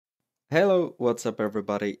Hello, what's up,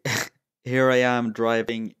 everybody? Here I am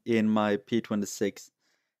driving in my P26.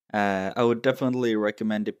 I would definitely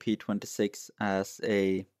recommend the P26 as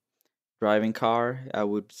a driving car. I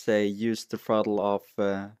would say use the throttle of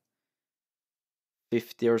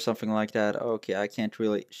 50 or something like that. Okay, I can't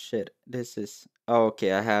really. Shit, this is.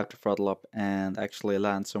 Okay, I have to throttle up and actually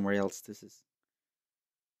land somewhere else. This is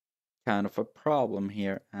kind of a problem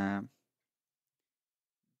here.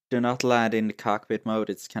 Do not land in the cockpit mode,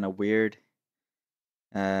 it's kind of weird.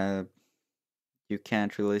 Uh, you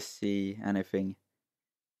can't really see anything.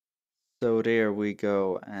 So there we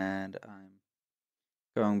go, and I'm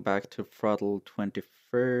going back to throttle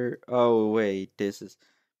 23rd. Oh wait, this is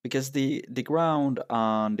because the ground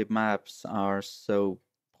on the maps are so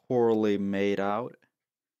poorly made out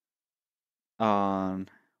on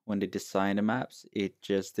when they design the maps. It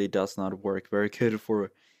does not work very good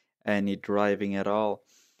for any driving at all.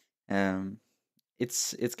 Um,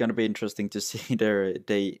 it's gonna be interesting to see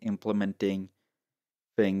they implementing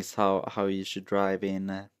things how you should drive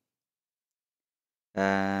in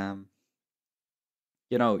um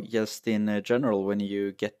just in general when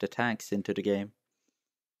you get the tanks into the game.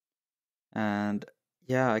 And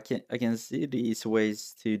yeah, I can see the easy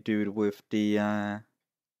ways to do it with the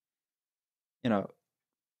you know,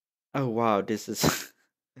 oh wow, this is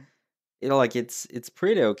like it's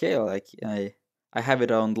pretty okay. Like I have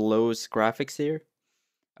it on the lowest graphics here.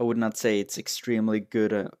 I would not say it's extremely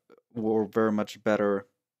good or very much better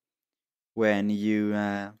when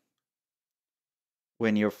you're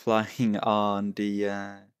flying on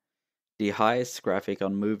the highest graphic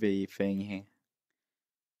on movie thing.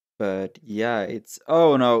 But yeah, it's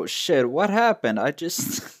oh no, shit, what happened? I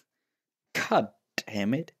just God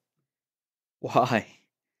damn it. Why?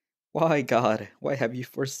 Why, God? Why have you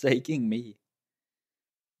forsaken me?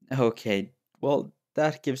 Okay, well,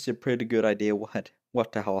 that gives you a pretty good idea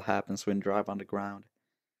what the hell happens when you drive on the ground.